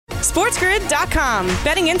SportsGrid.com.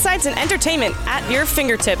 Betting insights and entertainment at your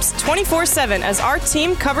fingertips 24/7 as our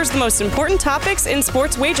team covers the most important topics in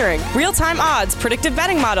sports wagering. Real-time odds, predictive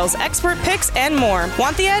betting models, expert picks, and more.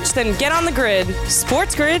 Want the edge? Then get on the grid.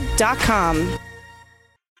 SportsGrid.com.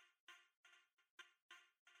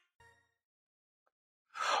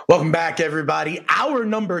 Welcome back, everybody. Hour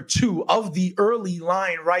number 2 of the early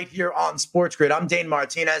line right here on Sports Grid. I'm Dane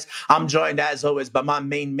Martinez. I'm joined, as always, by my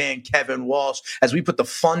main man, Kevin Walsh, as we put the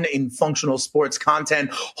fun in functional sports content,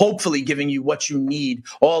 hopefully giving you what you need,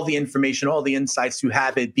 all the information, all the insights to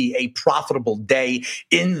have it be a profitable day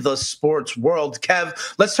in the sports world. Kev,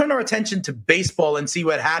 let's turn our attention to baseball and see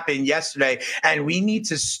what happened yesterday. And we need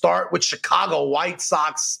to start with Chicago White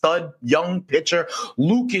Sox stud young pitcher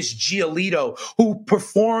Lucas Giolito, who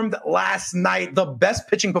performed last night, the best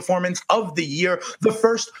pitching performance of the year, the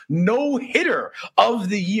first no-hitter of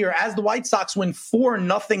the year, as the White Sox win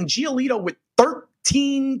 4-0. Giolito with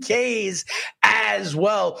 13 Ks as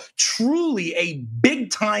well. Truly a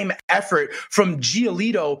big-time effort from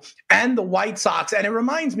Giolito and the White Sox. And it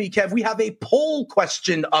reminds me, Kev, we have a poll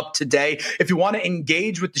question up today. If you want to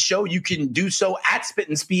engage with the show, you can do so at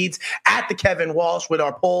Spittin' Speeds, at the Kevin Walsh, with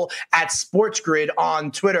our poll at Sports Grid on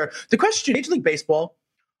Twitter. The question, Major League Baseball,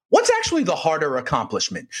 what's actually the harder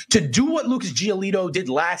accomplishment? To do what Lucas Giolito did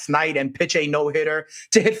last night and pitch a no-hitter,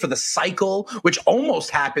 to hit for the cycle, which almost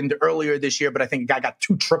happened earlier this year, but I think a guy got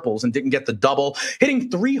 2 triples and didn't get the double.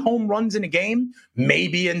 Hitting 3 home runs in a game,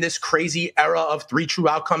 maybe in this crazy era of 3 true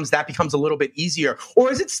outcomes, that becomes a little bit easier.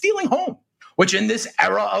 Or is it stealing home, which in this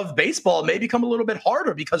era of baseball may become a little bit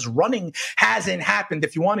harder because running hasn't happened?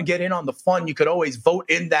 If you want to get in on the fun, you could always vote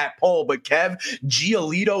in that poll. But Kev,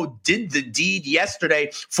 Giolito did the deed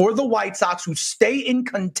yesterday for the White Sox, who stay in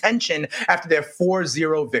contention after their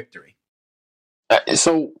 4-0 victory.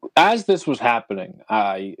 So as this was happening,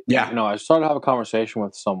 I started to have a conversation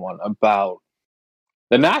with someone about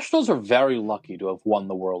the Nationals are very lucky to have won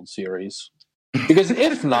the World Series, because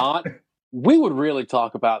if not, we would really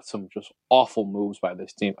talk about some just awful moves by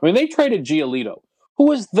this team. I mean, they traded Giolito, who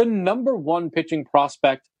was the number 1 pitching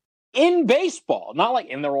prospect in baseball, not like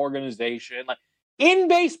in their organization, like in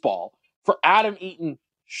baseball, for Adam Eaton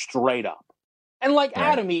straight up. And like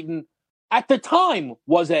Adam Eaton at the time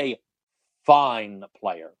was a fine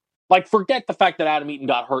player. Like, forget the fact that Adam Eaton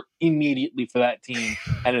got hurt immediately for that team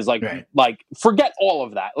and is like forget all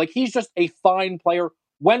of that. Like, he's just a fine player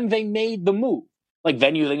when they made the move. Like,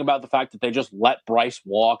 then you think about the fact that they just let Bryce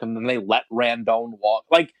walk and then they let Randone walk.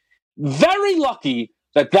 Like, very lucky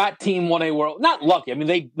that team won a world. Not lucky. I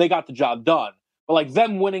mean, they got the job done. But, like,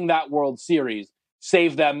 them winning that World Series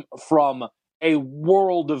saved them from a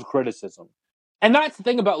world of criticism. And that's the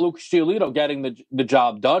thing about Lucas Giolito getting the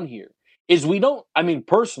job done here, is we don't, I mean,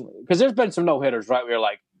 personally, because there's been some no-hitters, right? Where you're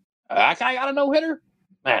like, that guy got a no-hitter?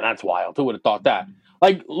 Man, that's wild. Who would have thought that?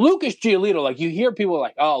 Like, Lucas Giolito, like, you hear people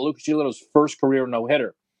like, oh, Lucas Giolito's first career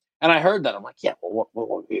no-hitter. And I heard that. I'm like, yeah, well,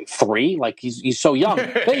 what 3? Like, he's so young.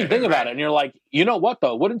 Then you think about it, and you're like, you know what,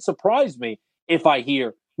 though? Wouldn't surprise me if I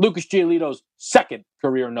hear Lucas Giolito's second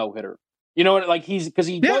career no-hitter. You know what? Like, because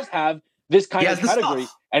he does have this kind of pedigree,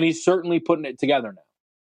 and he's certainly putting it together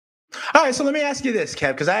now. All right, so let me ask you this,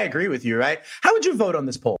 Kev, because I agree with you, right? How would you vote on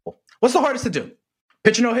this poll? What's the hardest to do?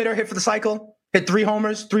 Pitch a no-hitter, hit for the cycle? Hit 3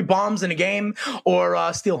 homers, 3 bombs in a game,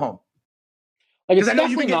 or steal home? Because I know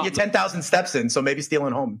you've been getting your 10,000 steps in, so maybe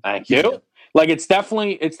stealing home. Thank you. Like, it's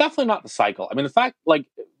definitely not the cycle. I mean, the fact like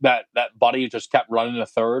that Buddy just kept running the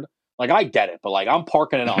third, like, I get it, but like, I'm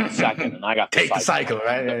parking it on second, and I got the cycle,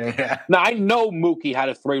 right? Yeah. Now, I know Mookie had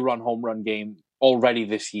a 3-run home run game already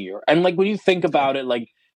this year, and like, when you think about it, like,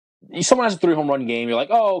 someone has a 3 home run game, you're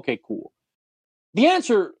like, oh, okay, cool. The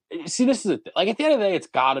answer, see, this is like, at the end of the day, it's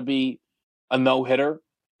got to be a no-hitter,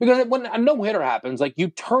 because when a no-hitter happens, like, you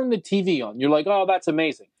turn the TV on, you're like, oh, that's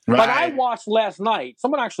amazing. Right. Like, I watched last night,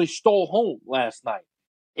 someone actually stole home last night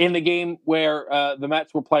in the game where the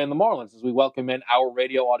Mets were playing the Marlins, as we welcome in our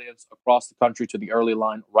radio audience across the country to the early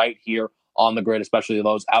line right here on the grid, especially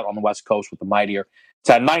those out on the West Coast with the mightier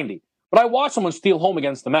 1090. But I watched someone steal home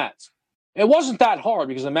against the Mets. It wasn't that hard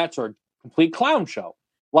because the Mets are a complete clown show.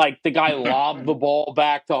 Like, the guy lobbed the ball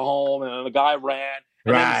back to home, and then the guy ran,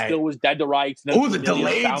 and then still was dead to rights. And then the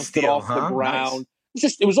delayed bounced steal, it off the ground.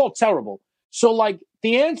 Nice. It was all terrible. So, like,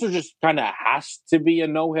 the answer just kind of has to be a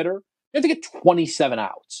no-hitter. You have to get 27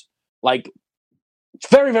 outs. Like, it's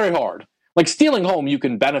very, very hard. Like, stealing home, you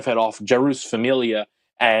can benefit off Jerus Familia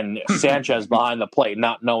and Sanchez behind the plate,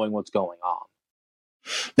 not knowing what's going on.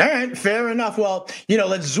 All right, fair enough. Well,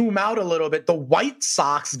 let's zoom out a little bit. The White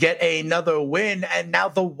Sox get another win, and now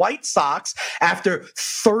the White Sox, after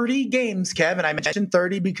 30 games, Kev, and I mentioned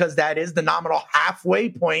 30 because that is the nominal halfway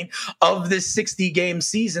point of this 60-game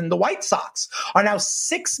season, the White Sox are now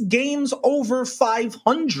 6 games over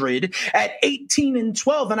 500 at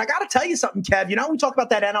 18-12. And I got to tell you something, Kev, we talk about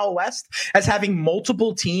that NL West as having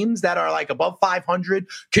multiple teams that are like above 500,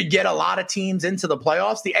 could get a lot of teams into the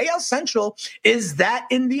playoffs. The AL Central is that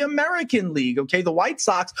in the American League. Okay, the White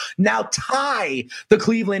Sox now tie the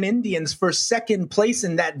Cleveland Indians for second place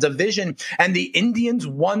in that division, and the Indians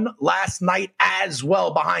won last night as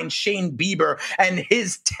well behind Shane Bieber and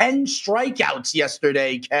his 10 strikeouts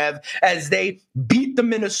yesterday, Kev, as they beat the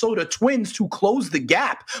Minnesota Twins to close the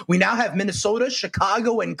gap. We now have Minnesota,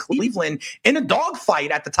 Chicago, and Cleveland in a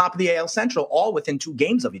dogfight at the top of the AL Central, all within 2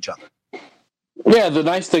 games of each other. Yeah, the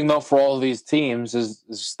nice thing, though, for all of these teams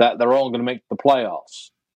is that they're all going to make the playoffs.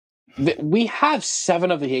 We have 7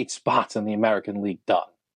 of the 8 spots in the American League done.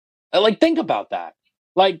 Think about that.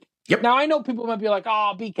 Now I know people might be like,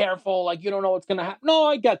 oh, be careful. You don't know what's going to happen. No,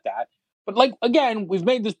 I get that. But, again, we've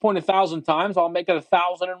made this point 1,000 times. I'll make it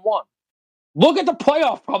 1,001. Look at the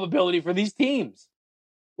playoff probability for these teams.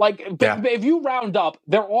 If you round up,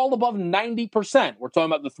 they're all above 90%. We're talking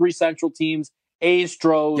about the 3 Central teams, A's,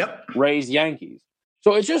 Stros, Rays, Yankees.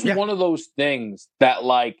 So it's just one of those things that,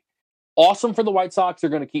 awesome for the White Sox. They're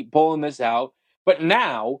going to keep pulling this out. But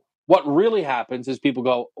now what really happens is people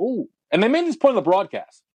go, ooh, and they made this point on the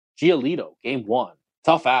broadcast. Giolito, game 1,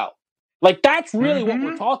 tough out. That's really what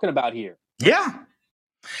we're talking about here. Yeah.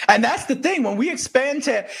 And that's the thing. When we expand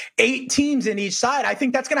to 8 teams in each side, I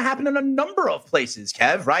think that's going to happen in a number of places,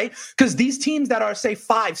 Kev, right? Because these teams that are, say,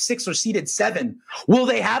 5, 6, or seeded 7, will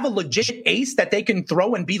they have a legit ace that they can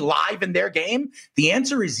throw and be live in their game? The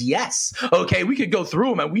answer is yes. Okay, we could go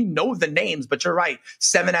through them, and we know the names, but you're right.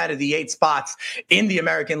 7 out of the 8 spots in the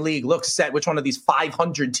American League look set. Which one of these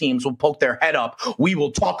 500 teams will poke their head up? We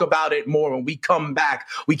will talk about it more when we come back.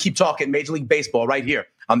 We keep talking Major League Baseball right here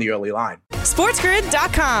on the Early Line.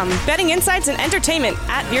 SportsGrid.com. Betting insights and entertainment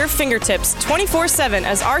at your fingertips 24/7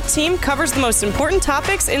 as our team covers the most important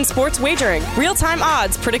topics in sports wagering. Real-time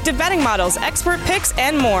odds, predictive betting models, expert picks,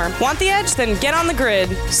 and more. Want the edge? Then get on the grid.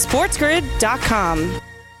 SportsGrid.com.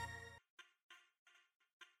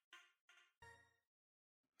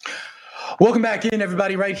 Welcome back in,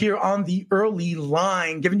 everybody, right here on the Early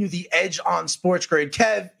Line, giving you the edge on Sports Grid.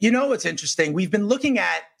 Kev, what's interesting? We've been looking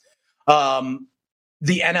at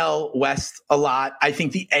the NL West a lot. I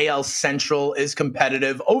think the AL Central is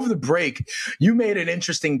competitive. Over the break, you made an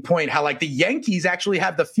interesting point how the Yankees actually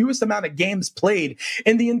have the fewest amount of games played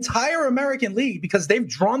in the entire American League because they've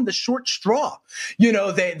drawn the short straw.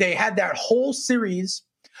 They had that whole series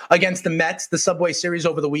against the Mets, the Subway Series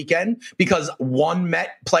over the weekend, because one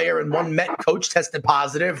Met player and one Met coach tested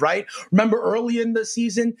positive, right? Remember early in the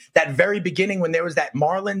season, that very beginning when there was that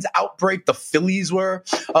Marlins outbreak, the Phillies were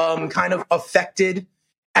kind of affected.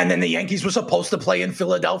 And then the Yankees were supposed to play in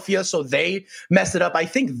Philadelphia, so they messed it up. I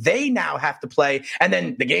think they now have to play. And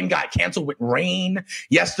then the game got canceled with rain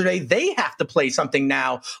yesterday. They have to play something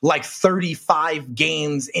now like 35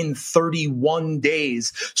 games in 31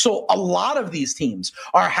 days. So a lot of these teams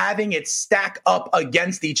are having it stack up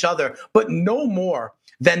against each other, but no more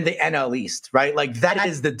than the NL East, right? That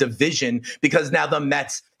is the division because now the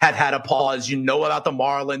Mets have had a pause. About the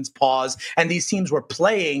Marlins pause. And these teams were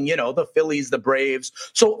playing, the Phillies, the Braves.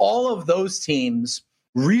 So all of those teams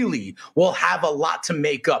really will have a lot to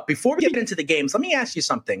make up. Before we get into the games, let me ask you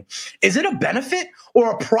something. Is it a benefit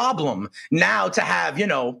or a problem now to have,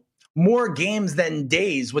 more games than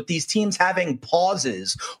days with these teams having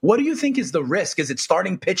pauses? What do you think is the risk? Is it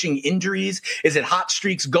starting pitching injuries? Is it hot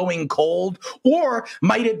streaks going cold? Or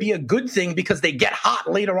might it be a good thing because they get hot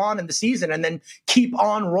later on in the season and then keep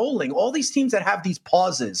on rolling? All these teams that have these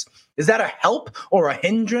pauses, is that a help or a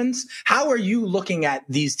hindrance? How are you looking at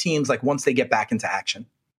these teams once they get back into action?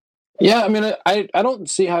 Yeah, I mean, I don't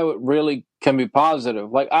see how it really can be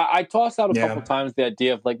positive. I tossed out a couple times the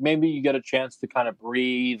idea of maybe you get a chance to kind of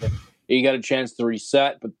breathe and you get a chance to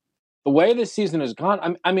reset. But the way this season has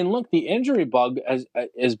gone, I mean, look, the injury bug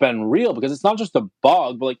has been real because it's not just a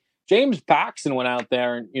bug, but James Paxton went out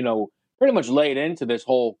there and, pretty much laid into this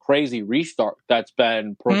whole crazy restart that's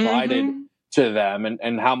been provided to them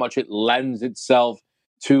and how much it lends itself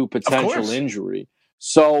to potential injury.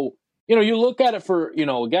 So, you look at it for,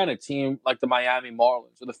 again, a team like the Miami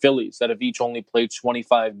Marlins or the Phillies that have each only played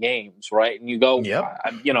 25 games, right? And you go,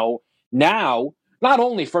 now not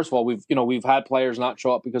only, first of all, we've had players not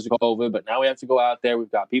show up because of COVID, but now we have to go out there.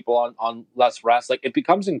 We've got people on less rest. Like, it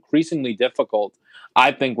becomes increasingly difficult,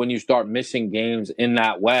 I think, when you start missing games in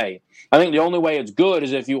that way. I think the only way it's good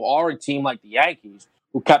is if you are a team like the Yankees,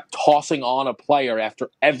 who kept tossing on a player after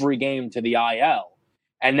every game to the IL.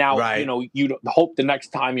 And now, right. You hope the next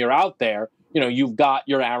time you're out there, you've got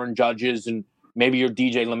your Aaron Judges and maybe your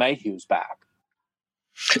DJ LeMahieu's back.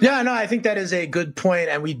 Yeah, no, I think that is a good point,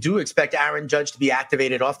 and we do expect Aaron Judge to be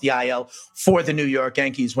activated off the IL for the New York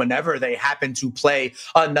Yankees whenever they happen to play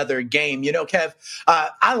another game. Kev,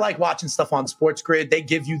 I like watching stuff on Sports Grid. They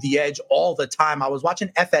give you the edge all the time. I was watching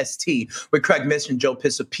FST with Craig Mish and Joe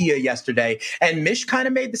Pisapia yesterday, and Mish kind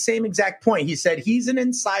of made the same exact point. He said he's an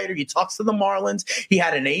insider. He talks to the Marlins. He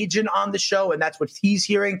had an agent on the show, and that's what he's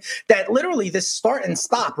hearing, that literally this start and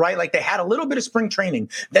stop, right? Like, they had a little bit of spring training.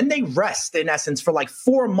 Then they rest, in essence, for like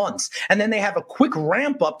 4 months, and then they have a quick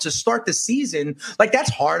ramp up to start the season. Like, that's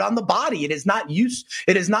hard on the body. It is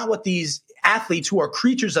not what these athletes who are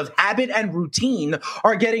creatures of habit and routine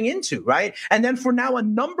are getting into, right? And then for now, a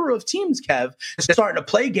number of teams, Kev, they're starting to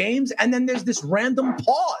play games, and then there's this random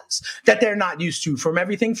pause that they're not used to, from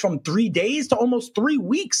everything from 3 days to almost 3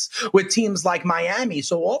 weeks with teams like Miami.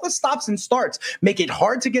 So all the stops and starts make it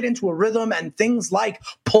hard to get into a rhythm, and things like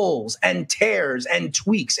pulls and tears and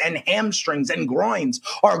tweaks and hamstrings and groins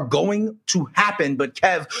are going to happen. But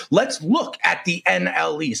Kev, let's look at the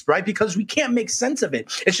NL East, right? Because we can't make sense of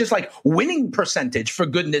it. It's just like winning percentage, for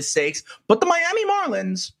goodness sakes. But the Miami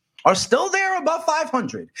Marlins are still there above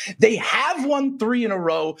 500. They have won 3 in a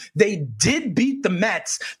row. They did beat the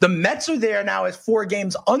Mets. The Mets are there now as 4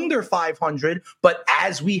 games under 500. But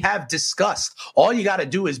as we have discussed, all you got to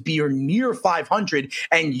do is be near 500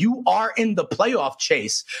 and you are in the playoff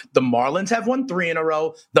chase. The Marlins have won 3 in a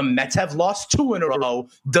row. The Mets have lost 2 in a row.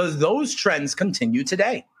 Do those trends continue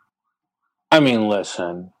today? I mean,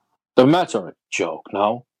 listen, the Mets are a joke,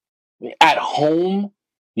 no? At home,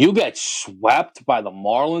 you get swept by the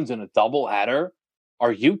Marlins in a doubleheader?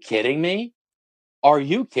 Are you kidding me? Are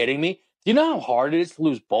you kidding me? Do you know how hard it is to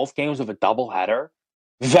lose both games of a doubleheader?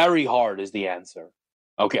 Very hard is the answer.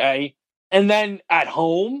 Okay? And then at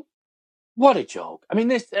home, what a joke. I mean,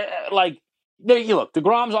 this, look,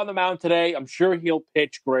 DeGrom's on the mound today. I'm sure he'll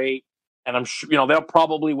pitch great. And I'm sure, they'll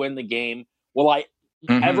probably win the game. Will I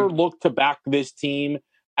ever look to back this team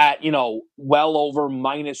at, well over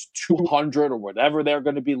minus 200 or whatever they're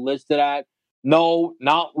going to be listed at? No,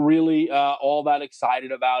 not really all that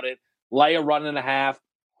excited about it. Lay a run and a half.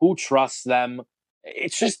 Who trusts them?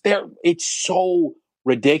 It's just it's so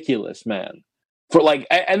ridiculous, man.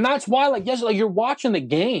 And that's why, you're watching the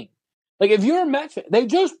game. Like, if you're a Mets fan, they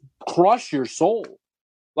just crush your soul.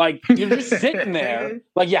 Like, you're just sitting there,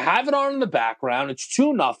 like, you have it on in the background. It's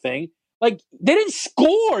 2-0. Like, they didn't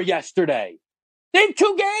score yesterday. They had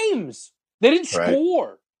 2 games. They didn't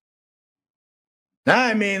score.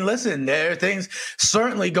 I mean, listen, there are things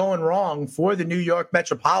certainly going wrong for the New York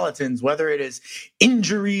Metropolitans, whether it is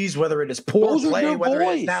injuries, whether it is poor play, whether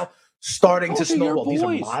it is now starting to snowball. These are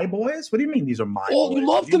my boys? What do you mean these are my boys? You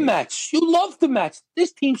love the Mets. You love the Mets.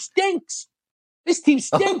 This team stinks. This team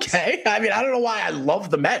stinks. Okay. I mean, I don't know why I love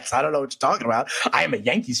the Mets. I don't know what you're talking about. I am a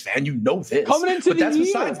Yankees fan. You know this. Coming into but that's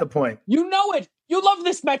besides the point. You know it. You love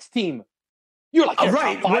this Mets team. You're like,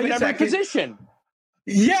 right. Top 5 in every position.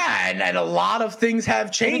 Yeah, and a lot of things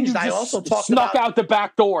have changed. I also snuck out the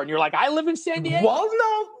back door, and you're like, I live in San Diego. Well,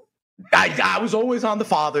 no. I was always on the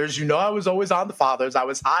Fathers. I was always on the Fathers. I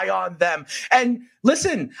was high on them. And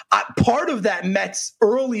listen, part of that Mets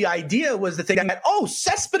early idea was the thing that,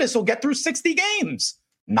 Cespedes will get through 60 games.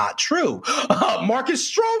 Not true. Marcus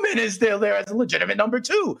Stroman is still there as a legitimate number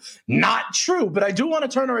 2. Not true. But I do want to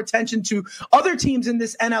turn our attention to other teams in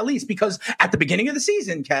this NL East, because at the beginning of the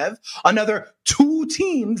season, Kev, another 2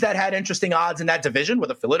 teams that had interesting odds in that division were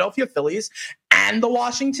the Philadelphia Phillies and the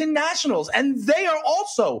Washington Nationals. And they are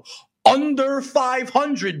also under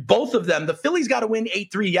 500, both of them. The Phillies got to win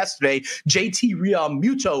 8-3 yesterday. JT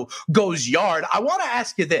Realmuto goes yard. I want to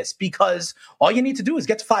ask you this, because all you need to do is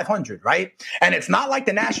get to 500, right? And it's not like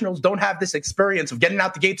the Nationals don't have this experience of getting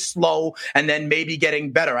out the gate slow and then maybe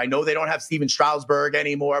getting better. I know they don't have Steven Strasburg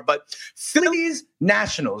anymore, but Phillies,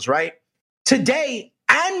 Nationals, right? Today,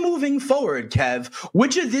 and moving forward, Kev,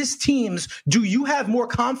 which of these teams do you have more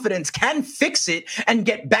confidence can fix it and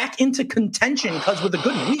get back into contention? Because with a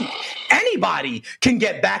good week, anybody can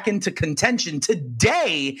get back into contention.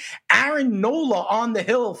 Today, Aaron Nola on the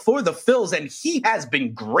hill for the Phils, and he has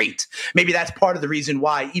been great. Maybe that's part of the reason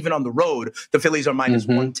why, even on the road, the Phillies are minus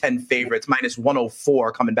 110 favorites, minus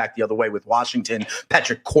 104 coming back the other way with Washington.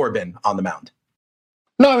 Patrick Corbin on the mound.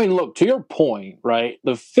 No, I mean, look, to your point, right?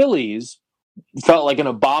 The Phillies felt like an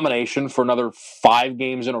abomination for another 5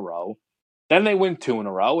 games in a row. Then they win 2 in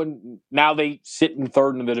a row, and now they sit in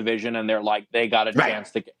third in the division, and they're like, they got a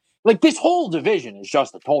chance to get. Like, this whole division is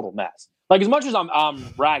just a total mess. Like, as much as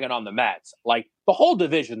I'm ragging on the Mets, like, the whole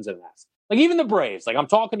division's a mess. Like, even the Braves, like, I'm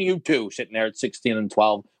talking to you too, sitting there at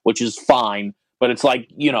 16-12, which is fine, but it's like,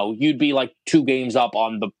 you'd be like 2 games up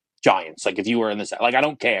on the Giants, like, if you were in this. Like, I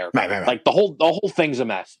don't care. Right. Like, the whole thing's a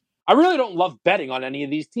mess. I really don't love betting on any of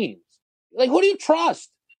these teams. Like, who do you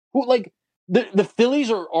trust? Who, like, the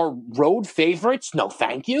Phillies are road favorites? No,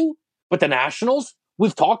 thank you. But the Nationals,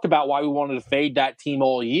 we've talked about why we wanted to fade that team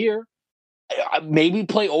all year. Maybe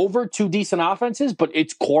play over 2 decent offenses, but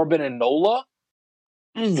it's Corbin and Nola.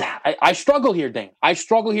 I struggle here, Dane. I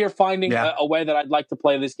struggle here finding a way that I'd like to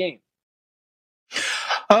play this game.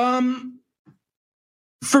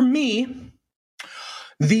 For me,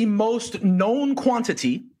 the most known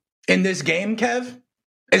quantity in this game, Kev,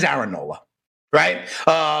 is Aaron Nola. Right?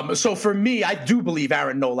 So for me, I do believe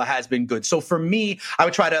Aaron Nola has been good. So for me, I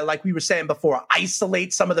would try to, like we were saying before,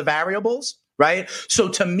 isolate some of the variables. Right? So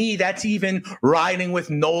to me, that's even riding with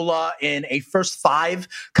Nola in a first 5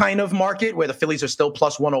 kind of market where the Phillies are still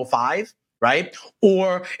plus 105. Right?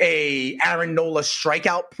 Or a Aaron Nola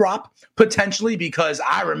strikeout prop, potentially, because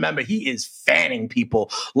I remember he is fanning people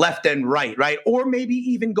left and right, right? Or maybe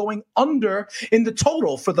even going under in the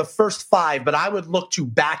total for the first 5. But I would look to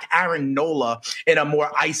back Aaron Nola in a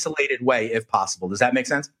more isolated way, if possible. Does that make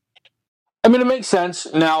sense? I mean, it makes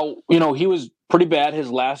sense. Now, he was pretty bad his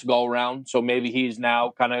last go-around, so maybe he's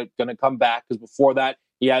now kind of going to come back, because before that,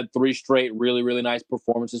 he had 3 straight really, really nice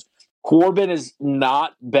performances. Corbin has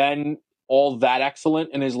not been all that excellent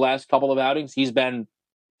in his last couple of outings. He's been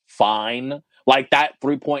fine. Like that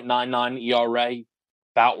 3.99 ERA,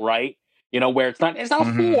 about right. Where it's not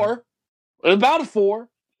a 4, about a 4,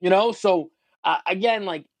 So, again,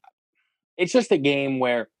 like, it's just a game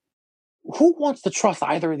where who wants to trust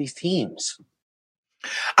either of these teams?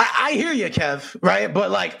 I hear you, Kev, right? But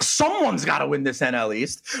like, someone's got to win this NL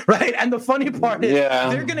East, right? And the funny part is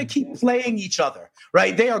they're going to keep playing each other,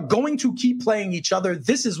 right? They are going to keep playing each other.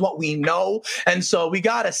 This is what we know. And so we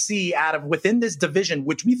got to see out of within this division,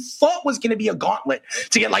 which we thought was going to be a gauntlet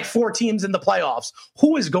to get like 4 teams in the playoffs,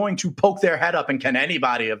 who is going to poke their head up, and can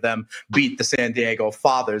anybody of them beat the San Diego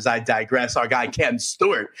Fathers? I digress. Our guy Ken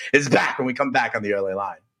Stewart is back when we come back on the early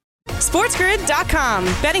line. SportsGrid.com.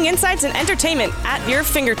 Betting insights and entertainment at your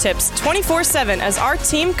fingertips 24/7 as our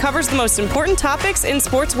team covers the most important topics in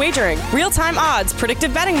sports wagering. Real-time odds,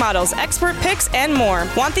 predictive betting models, expert picks, and more.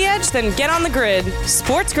 Want the edge? Then get on the grid.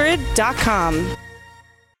 SportsGrid.com.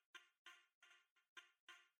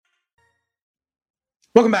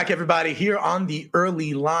 Welcome back, everybody, here on the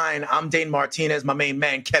early line. I'm Dane Martinez. My main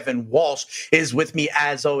man, Kevin Walsh, is with me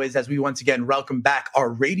as always, as we once again welcome back our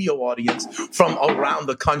radio audience from around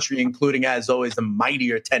the country, including, as always, the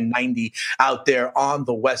mightier 1090 out there on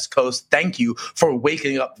the West Coast. Thank you for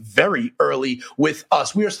waking up very early with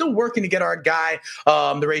us. We are still working to get our guy,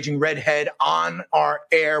 the Raging Redhead, on our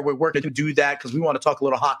air. We're working to do that because we want to talk a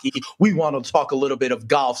little hockey. We want to talk a little bit of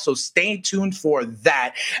golf. So stay tuned for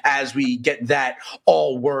that as we get that all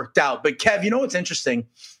worked out. But Kev, what's interesting?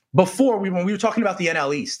 Before, when we were talking about the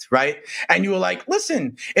NL East, right? And you were like,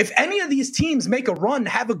 listen, if any of these teams make a run,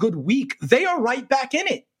 have a good week, they are right back in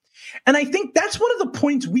it. And I think that's one of the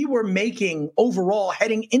points we were making overall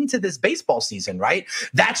heading into this baseball season, right?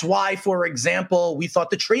 That's why, for example, we thought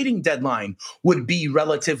the trading deadline would be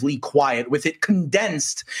relatively quiet. With it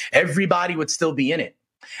condensed, everybody would still be in it.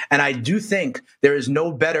 And I do think there is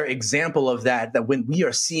no better example of that when we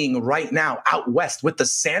are seeing right now out west with the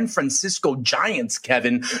San Francisco Giants,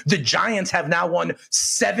 Kevin. The Giants have now won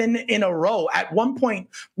 7 in a row. At one point,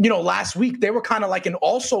 last week, they were kind of like an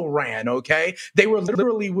also ran, okay? They were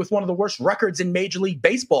literally with one of the worst records in Major League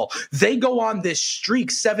Baseball. They go on this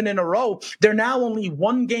streak, 7 in a row. They're now only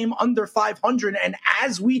 1 game under 500. And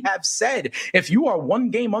as we have said, if you are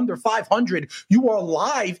 1 game under 500, you are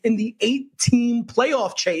live in the 8-team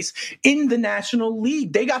playoff chase in the National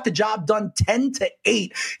League. They got the job done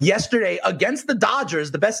 10-8 yesterday against the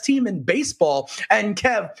Dodgers, the best team in baseball. And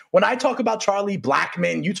Kev, when I talk about Charlie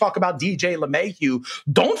Blackmon, you talk about DJ LeMahieu,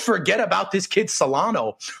 don't forget about this kid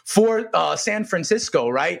Solano for San Francisco,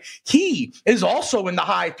 right? He is also in the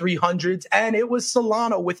high 300s, and it was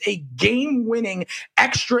Solano with a game-winning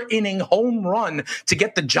extra inning home run to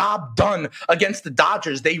get the job done against the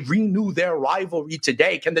Dodgers. They renew their rivalry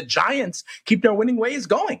today. Can the Giants keep their winning ways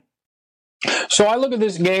going? So I look at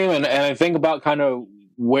this game and I think about kind of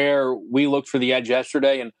where we looked for the edge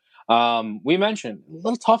yesterday. And we mentioned a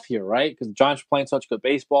little tough here, right? Because the Giants are playing such good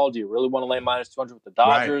baseball. Do you really want to lay minus 200 with the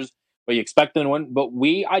Dodgers? but you expect them to win. But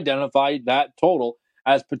we identified that total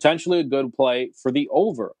as potentially a good play for the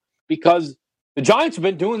over because the Giants have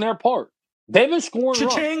been doing their part. They've been scoring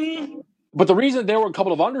runs. But the reason there were a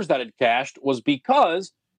couple of unders that had cashed was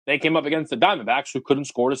because they came up against the Diamondbacks who couldn't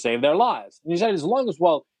score to save their lives. And you said as long as,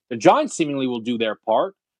 the Giants seemingly will do their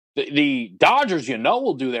part. The Dodgers,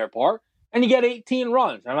 will do their part. And you get 18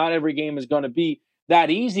 runs. Now, not every game is going to be that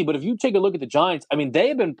easy, but if you take a look at the Giants,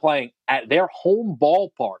 they've been playing at their home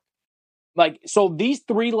ballpark. So these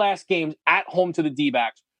 3 last games at home to the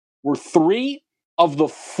D-backs were 3 of the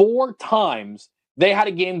 4 times they had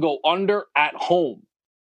a game go under at home.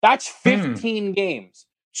 That's 15 games.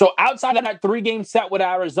 So outside of that 3-game set with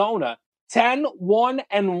Arizona,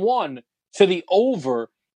 10-1-1 to the over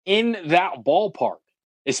in that ballpark.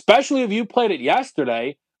 Especially if you played it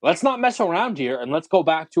yesterday, let's not mess around here and let's go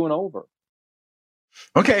back to an over.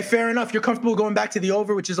 Okay, fair enough. You're comfortable going back to the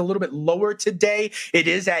over, which is a little bit lower today. It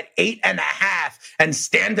is at 8.5, and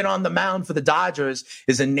standing on the mound for the Dodgers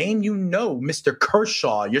is a name Mr.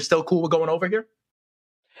 Kershaw. You're still cool with going over here?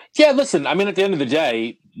 Yeah, listen, at the end of the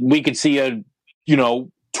day, we could see a,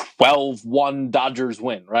 12-1 Dodgers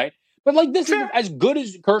win, right? But this is as good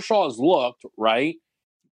as Kershaw has looked, right?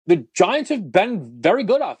 The Giants have been very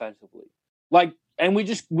good offensively. And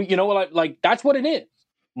that's what it is.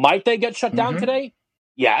 Might they get shut down today?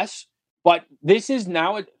 Yes. But this is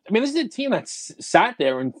now, this is a team that's sat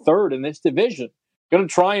there in third in this division, going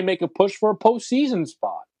to try and make a push for a postseason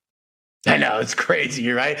spot. I know, it's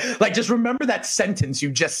crazy, right? Just remember that sentence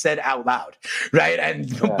you just said out loud, right? And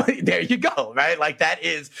there you go, right? That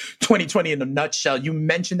is 2020 in a nutshell. You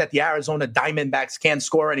mentioned that the Arizona Diamondbacks can't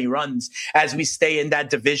score any runs as we stay in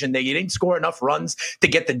that division. They didn't score enough runs to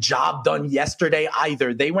get the job done yesterday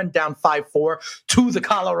either. They went down 5-4 to the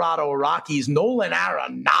Colorado Rockies. Nolan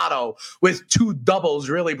Arenado with 2 doubles,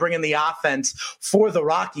 really bringing the offense for the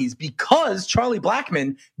Rockies because Charlie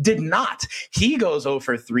Blackmon did not. He goes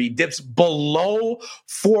 0-for-3, dips below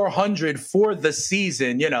 400 for the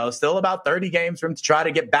season. Still about 30 games for him to try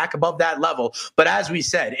to get back above that level. But as we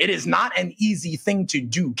said, it is not an easy thing to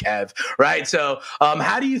do, Kev, right? So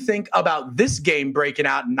how do you think about this game breaking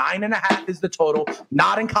out? 9.5 is the total.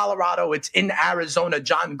 Not in Colorado. It's in Arizona.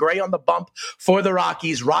 John Gray on the bump for the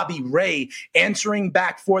Rockies. Robbie Ray answering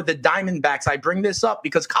back for the Diamondbacks. I bring this up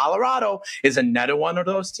because Colorado is another one of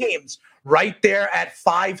those teams right there at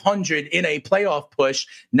 500 in a playoff push,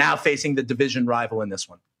 now facing the division rival in this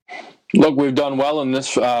one. Look, we've done well in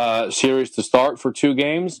this series to start for 2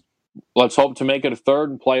 games. Let's hope to make it a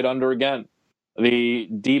third and play it under again. The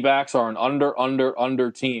D-backs are an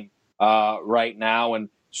under team right now, and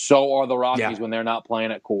so are the Rockies when they're not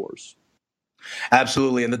playing at Coors.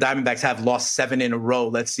 Absolutely. And the Diamondbacks have lost 7 in a row.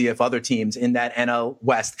 Let's see if other teams in that NL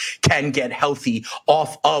West can get healthy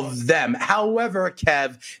off of them. However,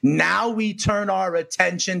 Kev, now we turn our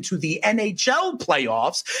attention to the NHL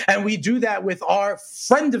playoffs, and we do that with our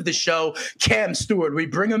friend of the show, Cam Stewart. We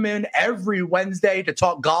bring him in every Wednesday to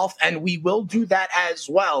talk golf, and we will do that as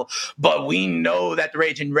well. But we know that the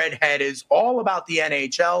Raging Redhead is all about the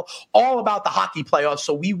NHL, all about the hockey playoffs,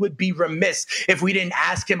 so we would be remiss if we didn't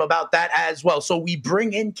ask him about that as well. So we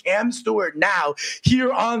bring in Cam Stewart now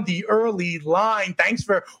here on the early line. Thanks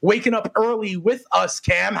for waking up early with us,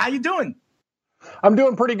 Cam. How you doing? I'm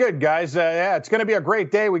doing pretty good, guys. Yeah, it's going to be a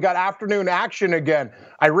great day. We got afternoon action again.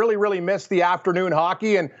 I really missed the afternoon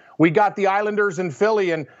hockey, and we got the Islanders in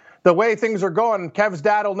Philly. And the way things are going, Kev's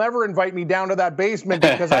dad will never invite me down to that basement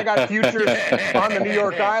because I got futures on the New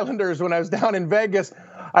York Islanders when I was down in Vegas.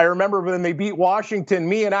 I remember when they beat Washington,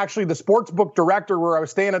 me and actually the sportsbook director where I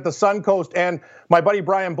was staying at the Suncoast and my buddy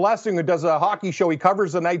Brian Blessing, who does a hockey show, he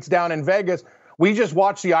covers the nights down in Vegas. We just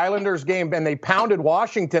watched the Islanders game, and they pounded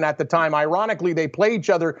Washington at the time. Ironically, they play each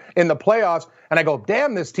other in the playoffs, and I go,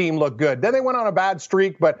 damn, this team looked good. Then they went on a bad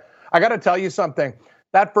streak, but I got to tell you something.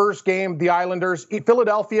 That first game, the Islanders,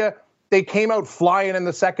 Philadelphia, they came out flying in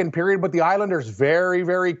the second period, but the Islanders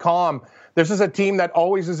very calm. This is a team that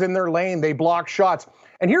always is in their lane. They block shots.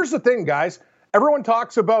 And here's the thing, guys. Everyone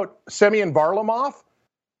talks about Semyon Varlamov.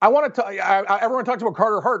 Everyone talks about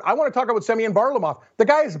Carter Hart. I want to talk about Semyon Varlamov. The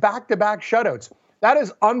guy has back-to-back shutouts. That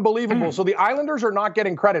is unbelievable. So the Islanders are not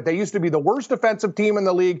getting credit. They used to be the worst defensive team in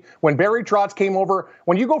the league when Barry Trotz came over.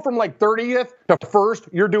 When you go from 30th to 1st,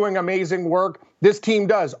 you're doing amazing work. This team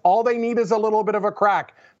does. All they need is a little bit of a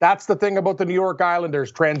crack. That's the thing about the New York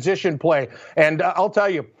Islanders, transition play. And I'll tell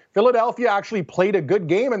you, Philadelphia actually played a good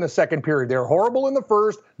game in the second period. They were horrible in the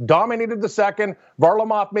first, dominated the second.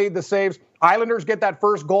 Varlamov made the saves. Islanders get that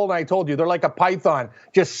first goal, and I told you, they're like a python,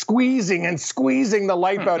 just squeezing the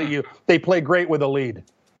life out of you. They play great with a lead.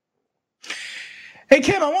 Hey,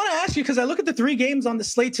 Kim, I want to ask you, because I look at the 3 games on the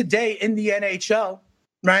slate today in the NHL,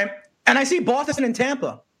 right? And I see Boston and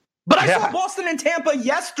Tampa. But I saw Boston and Tampa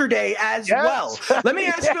yesterday as well. Let me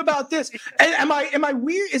ask you about this. Am I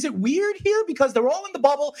weird? Is it weird here? Because they're all in the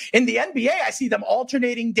bubble. In the NBA, I see them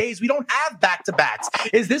alternating days. We don't have back-to-backs.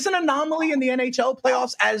 Is this an anomaly in the NHL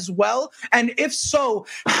playoffs as well? And if so,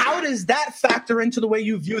 how does that factor into the way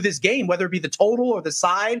you view this game, whether it be the total or the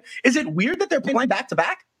side? Is it weird that they're playing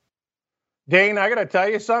back-to-back? Dane, I got to tell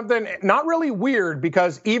you something. Not really weird,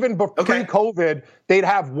 because even pre-COVID, they'd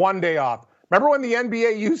have 1 day off. Remember when the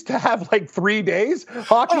NBA used to have like 3 days?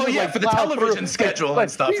 Hockey for the television schedule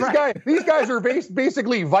and stuff. These guys are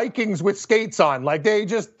basically Vikings with skates on. Like they're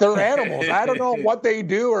animals. I don't know what they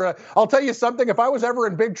do. Or I'll tell you something. If I was ever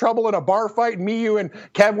in big trouble in a bar fight, and me, you, and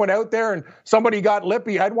Kev went out there and somebody got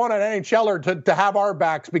lippy, I'd want an NHLer to have our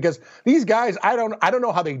backs, because these guys, I don't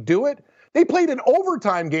know how they do it. They played an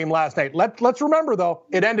overtime game last night. Let's remember, though,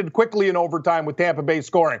 it ended quickly in overtime with Tampa Bay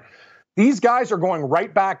scoring. These guys are going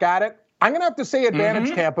right back at it. I'm going to have to say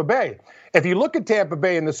advantage Tampa Bay. If you look at Tampa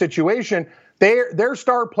Bay in the situation, their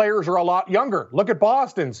star players are a lot younger. Look at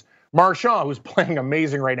Boston's. Marchand, who's playing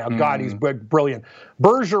amazing right now. God, he's brilliant.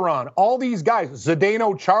 Bergeron, all these guys.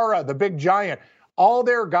 Zdeno Chara, the big giant. All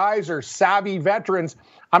their guys are savvy veterans.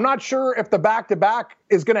 I'm not sure if the back-to-back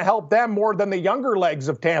is going to help them more than the younger legs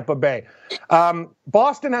of Tampa Bay.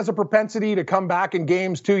 Boston has a propensity to come back in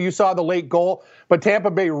games, too. You saw the late goal, but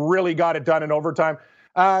Tampa Bay really got it done in overtime.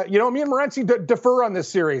 Me and Morency defer on this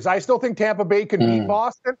series. I still think Tampa Bay can beat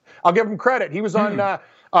Boston. I'll give him credit. He was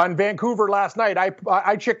on Vancouver last night.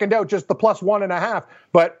 I chickened out just the +1.5.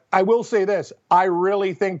 But I will say this. I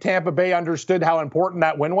really think Tampa Bay understood how important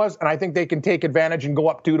that win was, and I think they can take advantage and go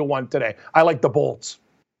up 2-1 today. I like the Bolts.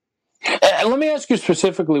 And let me ask you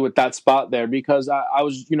specifically with that spot there, because I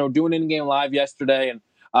was, doing in-game live yesterday, and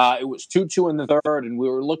it was 2-2 in the third, and we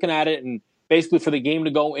were looking at it, and basically for the game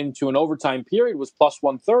to go into an overtime period was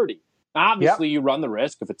 +130. Obviously, you run the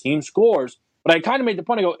risk if a team scores, but I kind of made the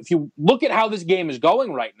point, I go, if you look at how this game is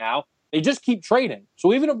going right now, they just keep trading.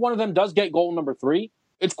 So even if one of them does get goal number 3,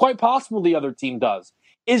 it's quite possible the other team does.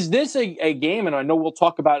 Is this a game, and I know we'll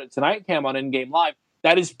talk about it tonight, Cam, on In-Game Live,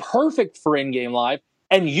 that is perfect for In-Game Live,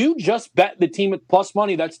 and you just bet the team at plus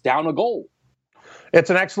money that's down a goal? It's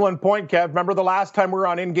an excellent point, Kev. Remember the last time we were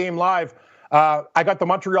on In-Game Live, I got the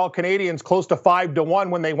Montreal Canadiens close to 5-1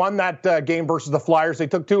 when they won that game versus the Flyers. They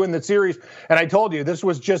took 2 in the series, and I told you this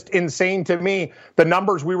was just insane to me, the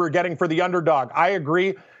numbers we were getting for the underdog. I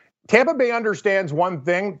agree. Tampa Bay understands one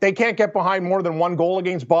thing. They can't get behind more than 1 goal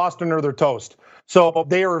against Boston or they're toast. So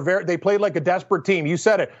they played like a desperate team. You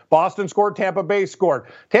said it. Boston scored, Tampa Bay scored.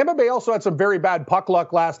 Tampa Bay also had some very bad puck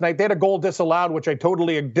luck last night. They had a goal disallowed, which I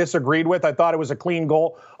totally disagreed with. I thought it was a clean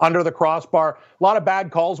goal under the crossbar. A lot of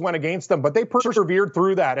bad calls went against them, but they persevered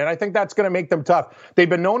through that, and I think that's going to make them tough. They've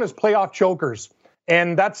been known as playoff chokers.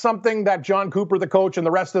 And that's something that John Cooper, the coach, and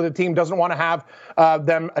the rest of the team doesn't want to have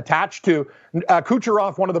them attached to.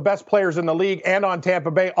 Kucherov, one of the best players in the league and on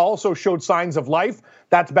Tampa Bay, also showed signs of life.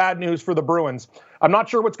 That's bad news for the Bruins. I'm not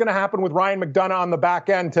sure what's going to happen with Ryan McDonough on the back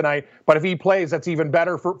end tonight, but if he plays, that's even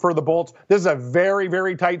better for the Bolts. This is a very,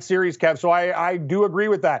 very tight series, Kev, so I do agree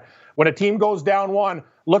with that. When a team goes down 1,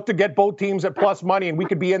 look to get both teams at plus money, and we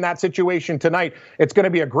could be in that situation tonight. It's going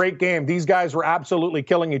to be a great game. These guys were absolutely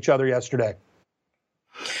killing each other yesterday.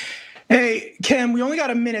 Hey, Kim, we only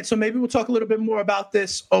got a minute, so maybe we'll talk a little bit more about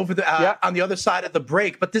this over on the other side of the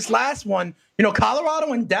break. But this last one,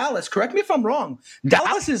 Colorado and Dallas, correct me if I'm wrong.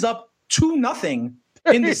 Dallas is up 2-0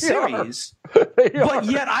 in the series, but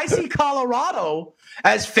yet I see Colorado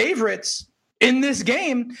as favorites in this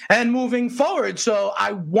game and moving forward. So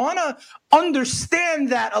I want to understand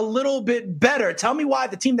that a little bit better. Tell me why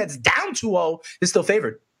the team that's down 2-0 is still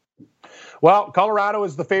favored. Well, Colorado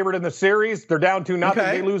is the favorite in the series. They're down 2-0.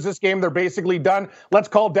 Okay. They lose this game, they're basically done. Let's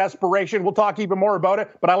call desperation. We'll talk even more about it,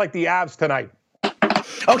 but I like the Avs tonight.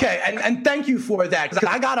 Okay, and thank you for that, because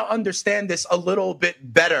I got to understand this a little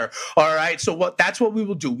bit better, all right? So that's what we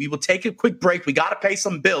will do. We will take a quick break. We got to pay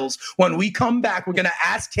some bills. When we come back, we're going to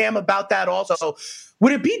ask Cam about that also. So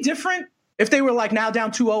would it be different if they were like now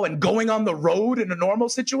down 2-0 and going on the road in a normal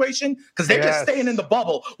situation? Because they're just staying in the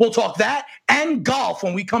bubble. We'll talk that and golf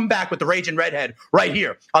when we come back with the Raging Redhead right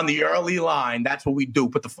here on the early line. That's what we do.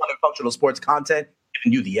 Put the fun and functional sports content,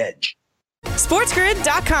 giving you the edge.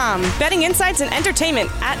 SportsGrid.com. Betting insights and entertainment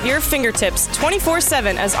at your fingertips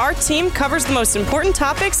 24/7 as our team covers the most important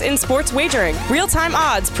topics in sports wagering. Real-time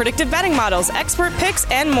odds, predictive betting models, expert picks,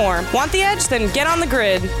 and more. Want the edge? Then get on the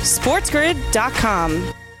grid.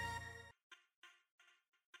 SportsGrid.com.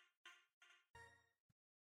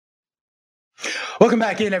 Welcome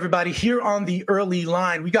back in, everybody. Here on the early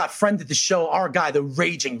line, we got friend of the show, our guy, the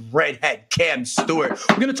raging redhead, Cam Stewart.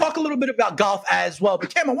 We're going to talk a little bit about golf as well.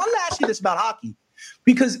 But Cam, I wanted to ask you this about hockey,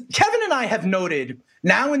 because Kevin and I have noted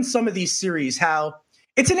now in some of these series how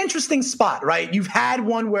it's an interesting spot, right? You've had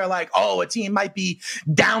one where a team might be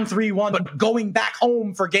down 3-1, but going back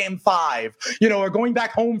home for game 5, or going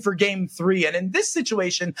back home for game 3. And in this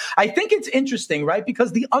situation, I think it's interesting, right?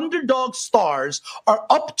 Because the underdog Stars are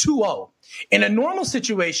up 2-0. In a normal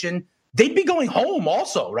situation, they'd be going home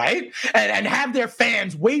also, right? And have their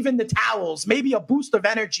fans waving the towels, maybe a boost of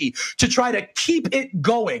energy to try to keep it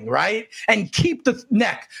going, right? And keep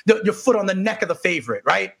your foot on the neck of the favorite,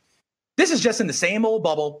 right? This is just in the same old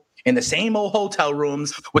bubble, in the same old hotel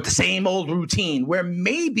rooms, with the same old routine, where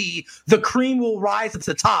maybe the cream will rise to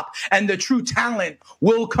the top and the true talent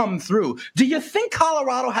will come through. Do you think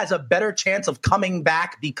Colorado has a better chance of coming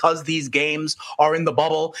back because these games are in the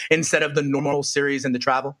bubble instead of the normal series and the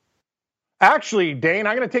travel? Actually, Dane,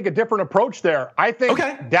 I'm going to take a different approach there. I think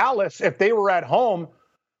Dallas, if they were at home,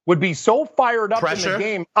 would be so fired up in the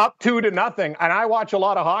game, up 2-0, and I watch a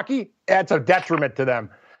lot of hockey, it's a detriment to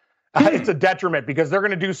them. It's a detriment because they're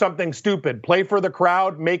going to do something stupid. Play for the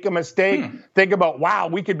crowd, make a mistake, think about, wow,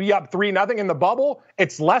 we could be up 3-0 in the bubble.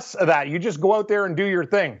 It's less of that. You just go out there and do your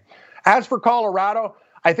thing. As for Colorado,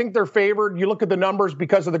 I think they're favored. You look at the numbers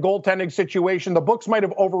because of the goaltending situation. The books might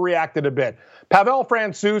have overreacted a bit. Pavel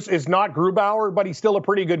Francouz is not Grubauer, but he's still a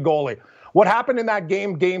pretty good goalie. What happened in that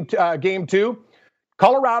game 2?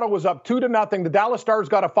 Colorado was up 2-0. The Dallas Stars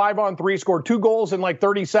got a 5-on-3, scored 2 goals in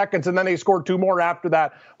 30 seconds, and then they scored 2 more after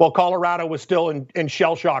that while Colorado was still in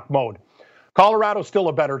shell shock mode. Colorado's still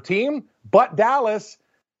a better team, but Dallas,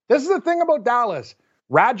 this is the thing about Dallas.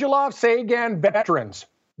 Radulov, Sagan, veterans,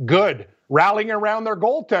 good. Rallying around their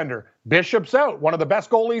goaltender. Bishop's out, one of the best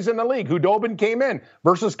goalies in the league. Hudobin came in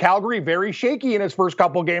versus Calgary, very shaky in his first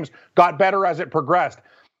couple games, got better as it progressed.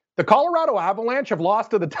 The Colorado Avalanche have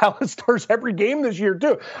lost to the Dallas Stars every game this year,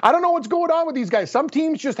 too. I don't know what's going on with these guys. Some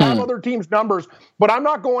teams just have other teams' numbers, but I'm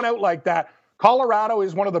not going out like that. Colorado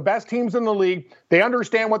is one of the best teams in the league. They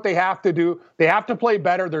understand what they have to do. They have to play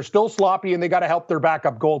better. They're still sloppy, and they got to help their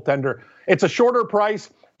backup goaltender. It's a shorter price.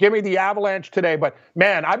 Give me the Avalanche today. But,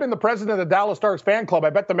 man, I've been the president of the Dallas Stars fan club. I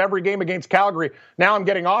bet them every game against Calgary. Now I'm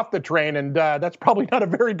getting off the train, and that's probably not a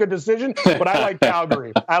very good decision, but I like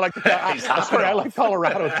Calgary. I like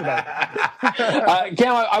Colorado tonight.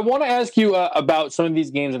 Cam, I want to ask you about some of these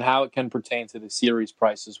games and how it can pertain to the series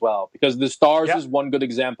price as well, because the Stars is one good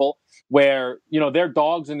example where, they're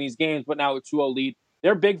dogs in these games, but now a 2-0 lead.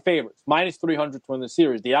 They're big favorites, minus 300 to win the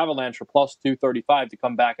series. The Avalanche are plus 235 to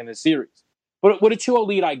come back in the series. But with a 2-0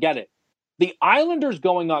 lead, I get it. The Islanders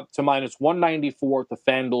going up to minus 194 at the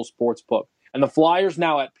FanDuel Sportsbook, and the Flyers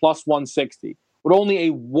now at plus 160 with only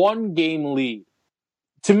a 1-game lead.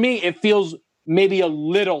 To me, it feels maybe a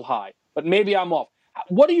little high, but maybe I'm off.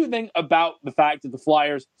 What do you think about the fact that the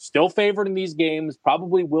Flyers still favored in these games,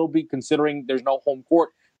 probably will be considering there's no home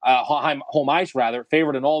ice,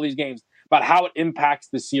 favored in all these games, about how it impacts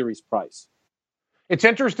the series price? It's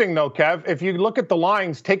interesting, though, Kev. If you look at the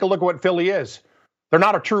lines, take a look at what Philly is. They're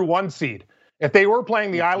not a true 1 seed. If they were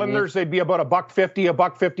playing the Islanders, they'd be about $1.50,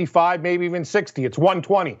 $1.55, maybe even 60. It's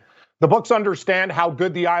 120. The books understand how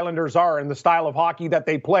good the Islanders are and the style of hockey that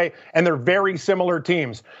they play, and they're very similar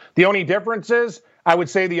teams. The only difference is, I would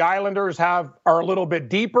say the Islanders are a little bit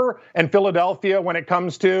deeper, and Philadelphia, when it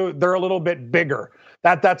comes to, they're a little bit bigger.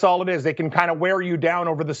 That's all it is. They can kind of wear you down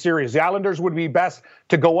over the series. The Islanders would be best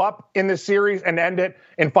to go up in this series and end it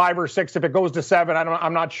in 5 or 6. If it goes to 7,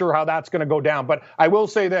 I'm not sure how that's going to go down. But I will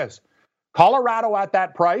say this. Colorado at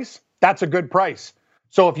that price, that's a good price.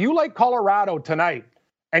 So if you like Colorado tonight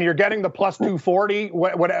and you're getting the plus 240,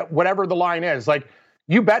 whatever the line is,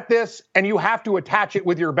 you bet this and you have to attach it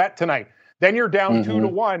with your bet tonight. Then you're down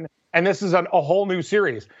 2-1. And this is a whole new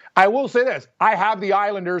series. I will say this. I have the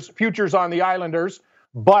Islanders, futures on the Islanders,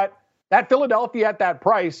 but that Philadelphia at that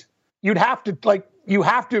price, you have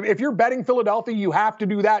to, if you're betting Philadelphia, you have to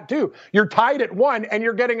do that too. You're tied at 1 and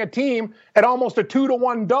you're getting a team at almost a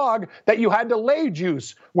 2-1 dog that you had to lay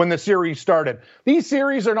juice when the series started. These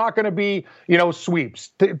series are not going to be,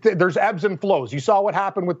 sweeps. There's ebbs and flows. You saw what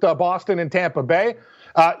happened with Boston and Tampa Bay.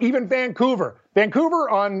 Even Vancouver,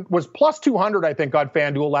 Vancouver was plus 200, I think, on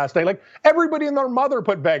FanDuel last night. Like, everybody and their mother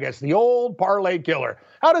put Vegas, the old parlay killer.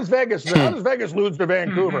 How does Vegas lose to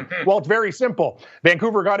Vancouver? Well, it's very simple.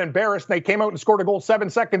 Vancouver got embarrassed. They came out and scored a goal 7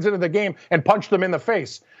 seconds into the game and punched them in the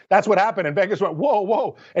face. That's what happened. And Vegas went, whoa,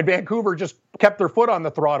 whoa. And Vancouver just kept their foot on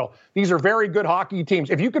the throttle. These are very good hockey teams.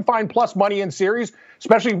 If you could find plus money in series,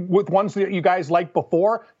 especially with ones that you guys liked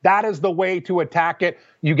before, that is the way to attack it.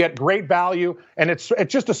 You get great value, and it's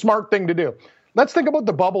just a smart thing to do. Let's think about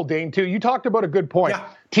the bubble, Dane, too. You talked about a good point. Yeah.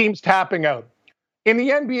 Teams tapping out. In the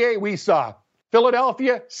NBA, we saw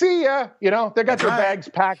Philadelphia, see ya. You know, they got their bags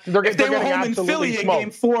packed. If they were home in Philly in game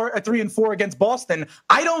 3-4 against Boston,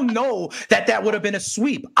 I don't know that would have been a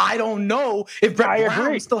sweep. I don't know if Brett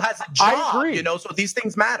Brown still has a job, you know, so these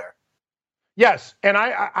things matter. Yes, and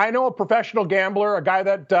I know a professional gambler, a guy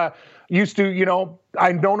that used to, you know,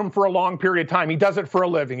 I've known him for a long period of time. He does it for a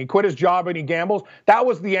living. He quit his job and he gambles. That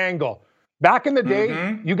was the angle. Back in the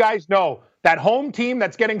day, you guys know, that home team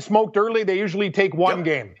that's getting smoked early, they usually take one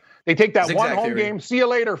game. They take that one home game. See you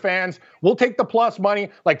later, fans. We'll take the plus money.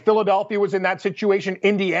 Like Philadelphia was in that situation.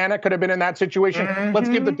 Indiana could have been in that situation. Let's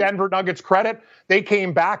give the Denver Nuggets credit. They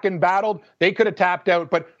came back and battled. They could have tapped out.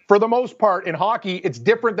 But for the most part, in hockey, it's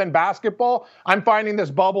different than basketball. I'm finding this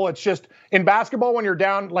bubble. It's just, in basketball, when you're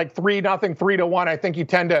down like 3-0, 3-1, I think you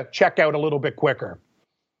tend to check out a little bit quicker.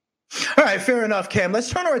 All right, fair enough, Cam. Let's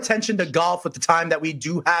turn our attention to golf with the time that we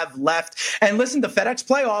do have left. And listen, the FedEx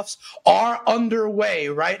playoffs are underway,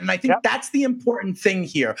 right? And I think that's the important thing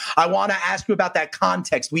here. I want to ask you about that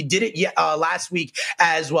context. We did it last week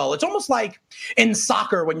as well. It's almost like in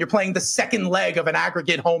soccer when you're playing the second leg of an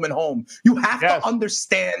aggregate home and home. You have to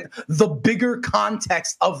understand the bigger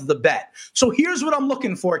context of the bet. So here's what I'm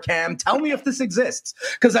looking for, Cam. Tell me if this exists.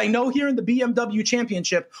 Because I know here in the BMW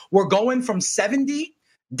Championship, we're going from 70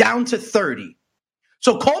 down to 30.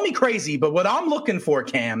 So call me crazy, but what I'm looking for,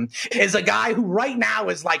 Cam, is a guy who right now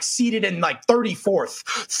is like seated in like 34th,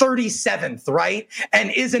 37th, right? And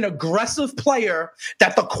is an aggressive player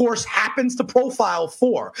that the course happens to profile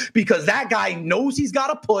for, because that guy knows he's got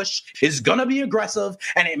to push, is going to be aggressive,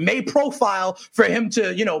 and it may profile for him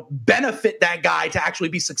to, you know, benefit that guy to actually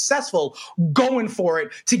be successful going for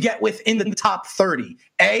it to get within the top 30.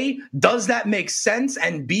 A, does that make sense?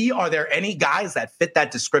 And B, are there any guys that fit that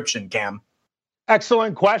description, Cam?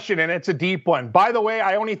 Excellent question, and it's a deep one. By the way,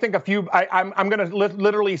 I only think I'm going to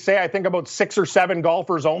literally say I think about 6 or 7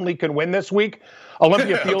 golfers only can win this week.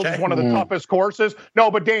 Olympia Fields is one of the toughest courses.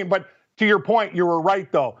 No, but Dane, but to your point, you were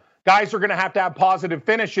right, though. Guys are going to have positive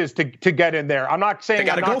finishes to get in there. I'm not saying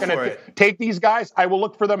I'm not going to take these guys. I will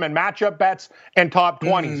look for them in matchup bets and top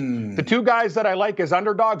 20s. The 2 guys that I like as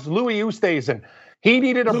underdogs, Louis Oosthuizen. He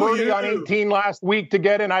needed a birdie on 18 last week to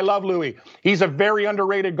get in. I love Louis. He's a very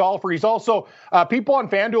underrated golfer. He's also, people on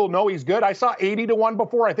FanDuel know he's good. I saw 80-1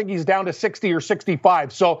 before. I think he's down to 60 or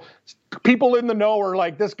 65. So people in the know are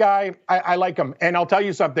like, this guy, I like him. And I'll tell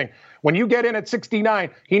you something. When you get in at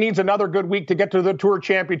 69, he needs another good week to get to the Tour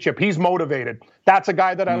Championship. He's motivated. That's a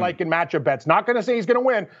guy that I like in matchup bets. Not going to say he's going to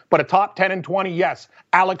win, but a top 10 and 20, yes.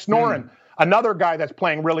 Alex Noren, another guy that's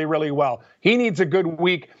playing really, really well. He needs a good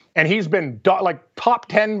week. And he's been like top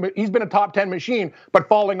 10. He's been a top 10 machine, but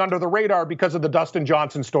falling under the radar because of the Dustin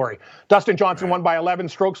Johnson story. Dustin Johnson won by 11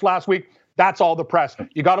 strokes last week. That's all the press.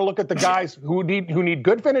 You got to look at the guys who need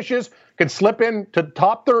good finishes, can slip in to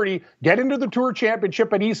top 30, get into the Tour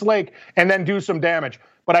Championship at East Lake, and then do some damage.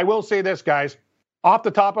 But I will say this, guys, off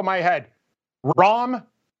the top of my head, Rahm,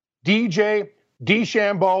 DJ,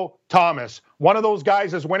 DeChambeau, Thomas. One of those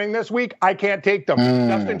guys is winning this week. I can't take them.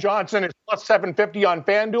 Dustin Johnson is plus 750 on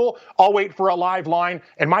FanDuel. I'll wait for a live line.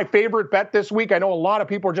 And my favorite bet this week, I know a lot of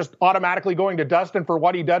people are just automatically going to Dustin for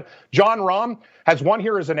what he did. Jon Rahm has won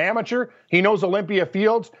here as an amateur. He knows Olympia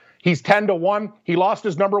Fields. He's 10-1. He lost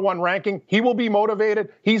his number 1 ranking. He will be motivated.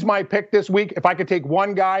 He's my pick this week. If I could take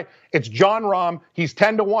one guy, it's Jon Rahm. He's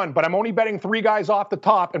 10-1, but I'm only betting 3 guys off the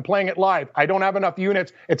top and playing it live. I don't have enough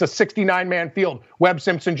units. It's a 69-man field. Webb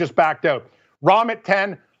Simpson just backed out. Rahm at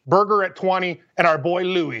 10, Berger at 20, and our boy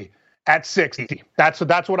Louis at 60. That's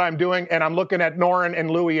what I'm doing, and I'm looking at Noren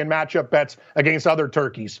and Louis in matchup bets against other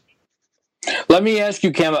turkeys. Let me ask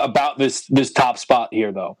you, Cam, about this top spot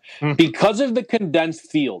here, though. Because of the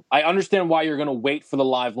condensed field, I understand why you're going to wait for the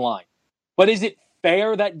live line. But is it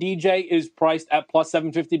fair that DJ is priced at plus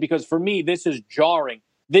 750? Because for me, this is jarring.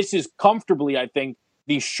 This is comfortably, I think,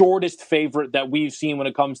 the shortest favorite that we've seen when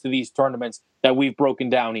it comes to these tournaments that we've broken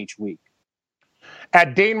down each week.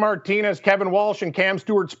 At Dane Martinez, Kevin Walsh, and Cam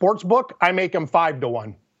Stewart Sportsbook, I make him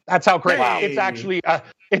 5-1. That's how crazy. Wow.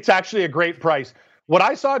 It's actually a great price. What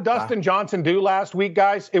I saw Dustin Johnson do last week,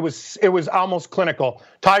 guys, it was almost clinical.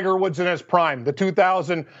 Tiger Woods in his prime, the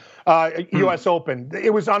 2000 U.S. Open.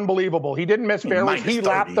 It was unbelievable. He didn't miss fairways. He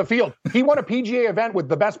lapped the field. He won a PGA event with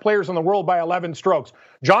the best players in the world by 11 strokes.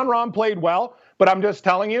 Jon Rahm played well, but I'm just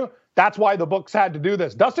telling you, that's why the books had to do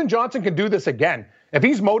this. Dustin Johnson can do this again. If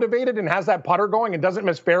he's motivated and has that putter going and doesn't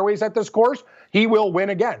miss fairways at this course, he will win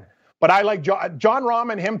again. But I like Jon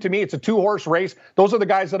Rahm and him. To me, it's a 2-horse race. Those are the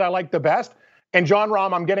guys that I like the best. And Jon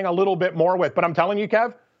Rahm, I'm getting a little bit more with. But I'm telling you,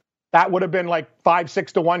 Kev, that would have been like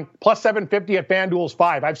 5-6 to 1, plus 750 at FanDuel's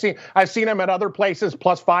 5. I've seen him at other places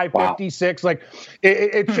plus 556. Wow. Like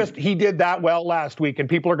it's just he did that well last week, and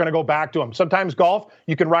people are going to go back to him. Sometimes golf,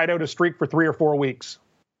 you can ride out a streak for 3 or 4 weeks.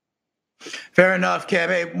 Fair enough, Kev.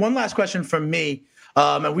 Hey, one last question from me.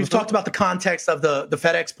 And we've talked about the context of the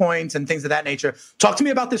FedEx points and things of that nature. Talk to me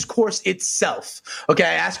about this course itself. Okay,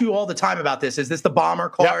 I ask you all the time about this. Is this the bomber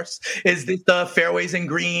course? Yep. Is this the fairways and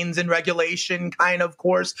greens and regulation kind of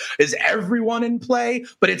course? Is everyone in play?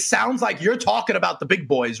 But it sounds like you're talking about the big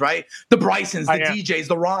boys, right? The Brysons, the DJs,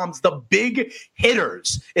 the Rahms, the big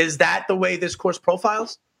hitters. Is that the way this course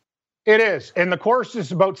profiles? It is. And the course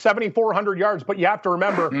is about 7,400 yards. But you have to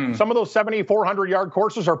remember, some of those 7,400-yard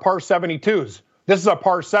courses are par 72s. This is a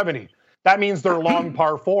par 70. That means they're long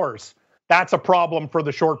par 4s. That's a problem for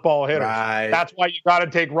the short ball hitters. Right. That's why you got to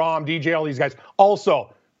take Rahm, DJ, all these guys.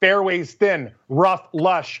 Also, fairways thin, rough,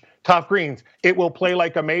 lush, tough greens. It will play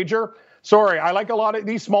like a major. Sorry, I like a lot of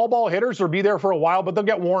these small ball hitters will be there for a while, but they'll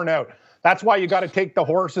get worn out. That's why you got to take the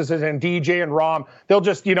horses and DJ and Rahm. They'll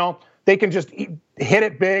just, they can just hit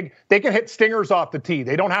it big. They can hit stingers off the tee.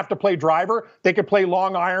 They don't have to play driver. They can play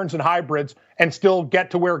long irons and hybrids and still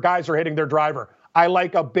get to where guys are hitting their driver. I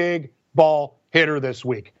like a big ball hitter this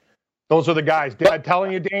week. Those are the guys. I'm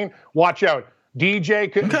telling you, Dane, watch out.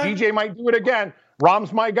 DJ might do it again.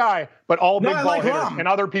 Rahm's my guy, but all big ball hitters and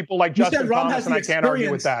other people like Justin Thomas, and I can't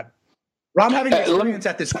argue with that. Rahm having experience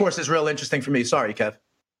at this course is real interesting for me. Sorry, Kev.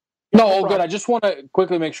 No, good. I just want to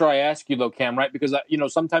quickly make sure I ask you, though, Cam, right? Because,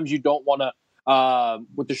 sometimes you don't want to,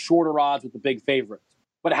 with the shorter odds, with the big favorites.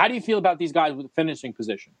 But how do you feel about these guys with the finishing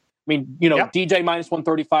position? I mean, DJ minus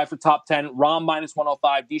 135 for top 10, Rahm minus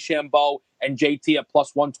 105, DeChambeau and JT at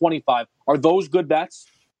plus 125. Are those good bets?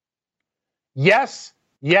 Yes,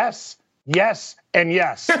 and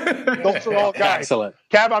yes. Those are all guys. Excellent.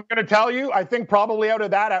 Kev, I'm going to tell you, I think probably out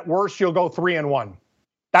of that, at worst, you'll go 3-1.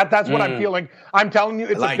 That's what I'm feeling. I'm telling you,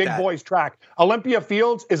 it's a big boys track. Olympia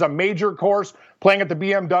Fields is a major course playing at the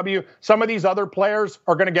BMW. Some of these other players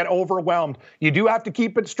are going to get overwhelmed. You do have to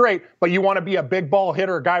keep it straight, but you want to be a big ball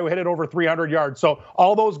hitter, a guy who hit it over 300 yards. So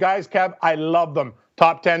all those guys, Kev, I love them.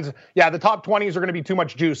 Top 10s. Yeah, the top 20s are going to be too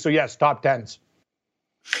much juice. So yes, top 10s.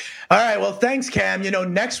 All right. Well, thanks, Cam.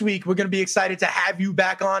 Next week, we're going to be excited to have you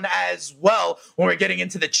back on as well when we're getting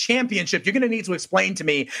into the championship. You're going to need to explain to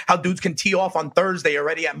me how dudes can tee off on Thursday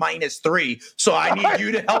already at -3. So I need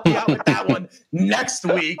you to help me out with that one next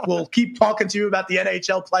week. We'll keep talking to you about the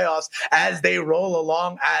NHL playoffs as they roll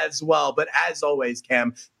along as well. But as always,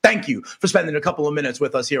 Cam, thank you for spending a couple of minutes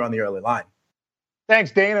with us here on the early line.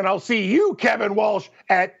 Thanks, Dane, and I'll see you, Kevin Walsh,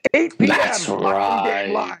 at 8 p.m. That's right.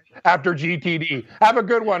 Live after GTD. Have a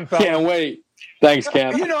good one, fellas. Can't wait. Thanks,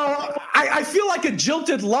 Cam. I feel like a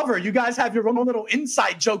jilted lover. You guys have your own little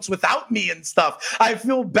inside jokes without me and stuff. I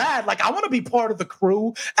feel bad. Like, I want to be part of the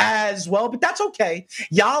crew as well, but that's okay.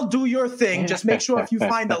 Y'all do your thing. Just make sure if you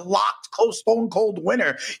find a locked, stone cold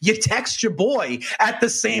winner, you text your boy at the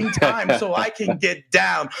same time so I can get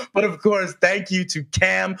down. But of course, thank you to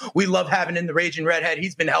Cam. We love having in the Raging Redhead.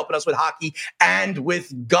 He's been helping us with hockey and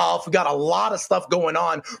with golf. We got a lot of stuff going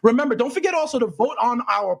on. Remember, don't forget also to vote on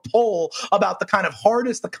our poll about the kind of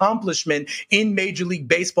hardest accomplishment in Major League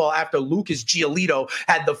Baseball after Lucas Giolito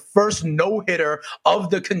had the first no-hitter of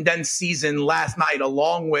the condensed season last night,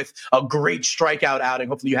 along with a great strikeout outing.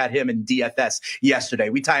 Hopefully you had him in DFS yesterday.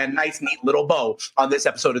 We tie a nice, neat little bow on this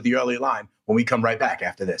episode of The Early Line when we come right back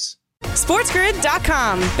after this.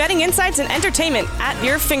 SportsGrid.com. Betting insights and entertainment at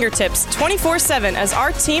your fingertips 24/7 as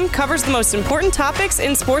our team covers the most important topics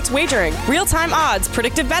in sports wagering. Real-time odds,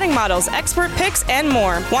 predictive betting models, expert picks, and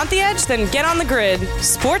more. Want the edge? Then get on the grid.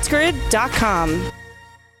 SportsGrid.com.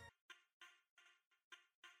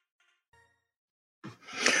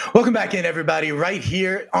 Welcome back in, everybody, right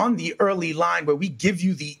here on the Early Line, where we give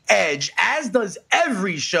you the edge, as does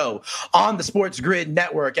every show on the Sports Grid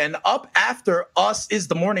Network. And up after us is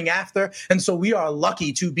the morning after. And so we are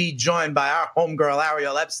lucky to be joined by our homegirl,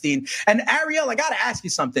 Ariel Epstein. And Ariel, I got to ask you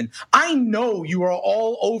something. I know you are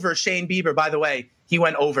all over Shane Bieber. By the way, he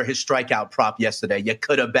went over his strikeout prop yesterday. You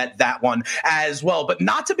could have bet that one as well. But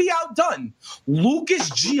not to be outdone, Lucas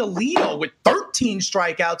Giolito with 13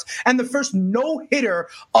 strikeouts and the first no-hitter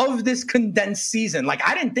of this condensed season. Like,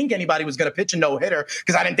 I didn't think anybody was going to pitch a no-hitter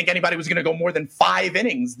because I didn't think anybody was going to go more than 5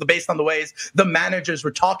 innings based on the ways the managers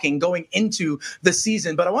were talking going into the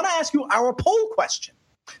season. But I want to ask you our poll question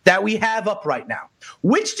that we have up right now.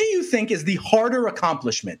 Which do you think is the harder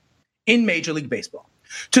accomplishment in Major League Baseball?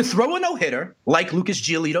 To throw a no-hitter, like Lucas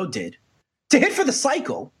Giolito did, to hit for the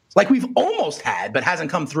cycle, like we've almost had, but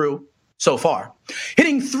hasn't come through so far,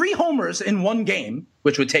 hitting 3 homers in one game,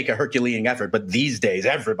 which would take a Herculean effort, but these days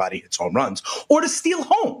everybody hits home runs, or to steal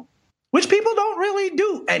home, which people don't really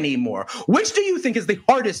do anymore. Which do you think is the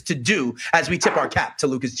hardest to do as we tip our cap to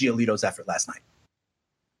Lucas Giolito's effort last night?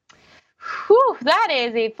 Whew, that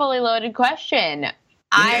is a fully loaded question.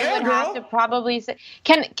 I would have to probably say,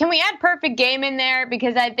 can we add perfect game in there?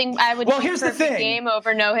 Because I think I would choose perfect game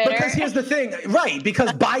over no-hitter. Because here's the thing, right?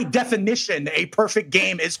 Because by definition, a perfect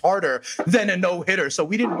game is harder than a no-hitter. So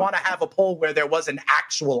we didn't want to have a poll where there was an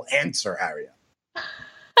actual answer, Aria.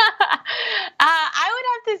 I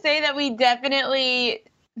would have to say that we definitely,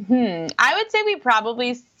 I would say we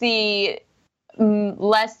probably see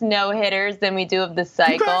less no-hitters than we do of the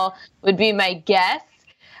cycle, would be my guess.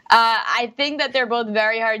 I think that they're both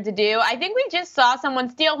very hard to do. I think we just saw someone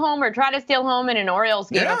steal home or try to steal home in an Orioles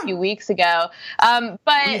game a few weeks ago. But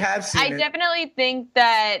I definitely think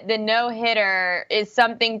that the no-hitter is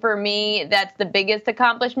something for me that's the biggest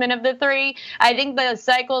accomplishment of the 3. I think the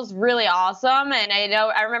cycle's really awesome, and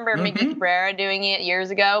I remember Mickey Cabrera doing it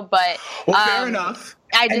years ago. But fair enough.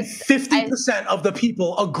 And 50% of the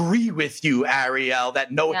people agree with you, Ariel,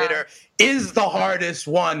 that no-hitter is the hardest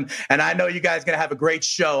one. And I know you guys are going to have a great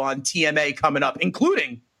show on TMA coming up,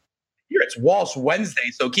 including here it's Walsh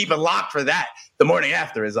Wednesday, so keep it locked for that. The morning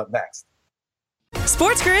after is up next.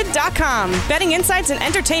 SportsGrid.com. Betting insights and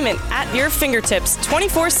entertainment at your fingertips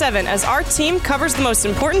 24/7 as our team covers the most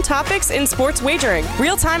important topics in sports wagering.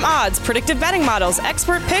 Real-time odds, predictive betting models,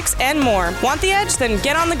 expert picks, and more. Want the edge? Then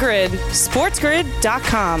get on the grid.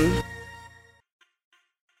 SportsGrid.com.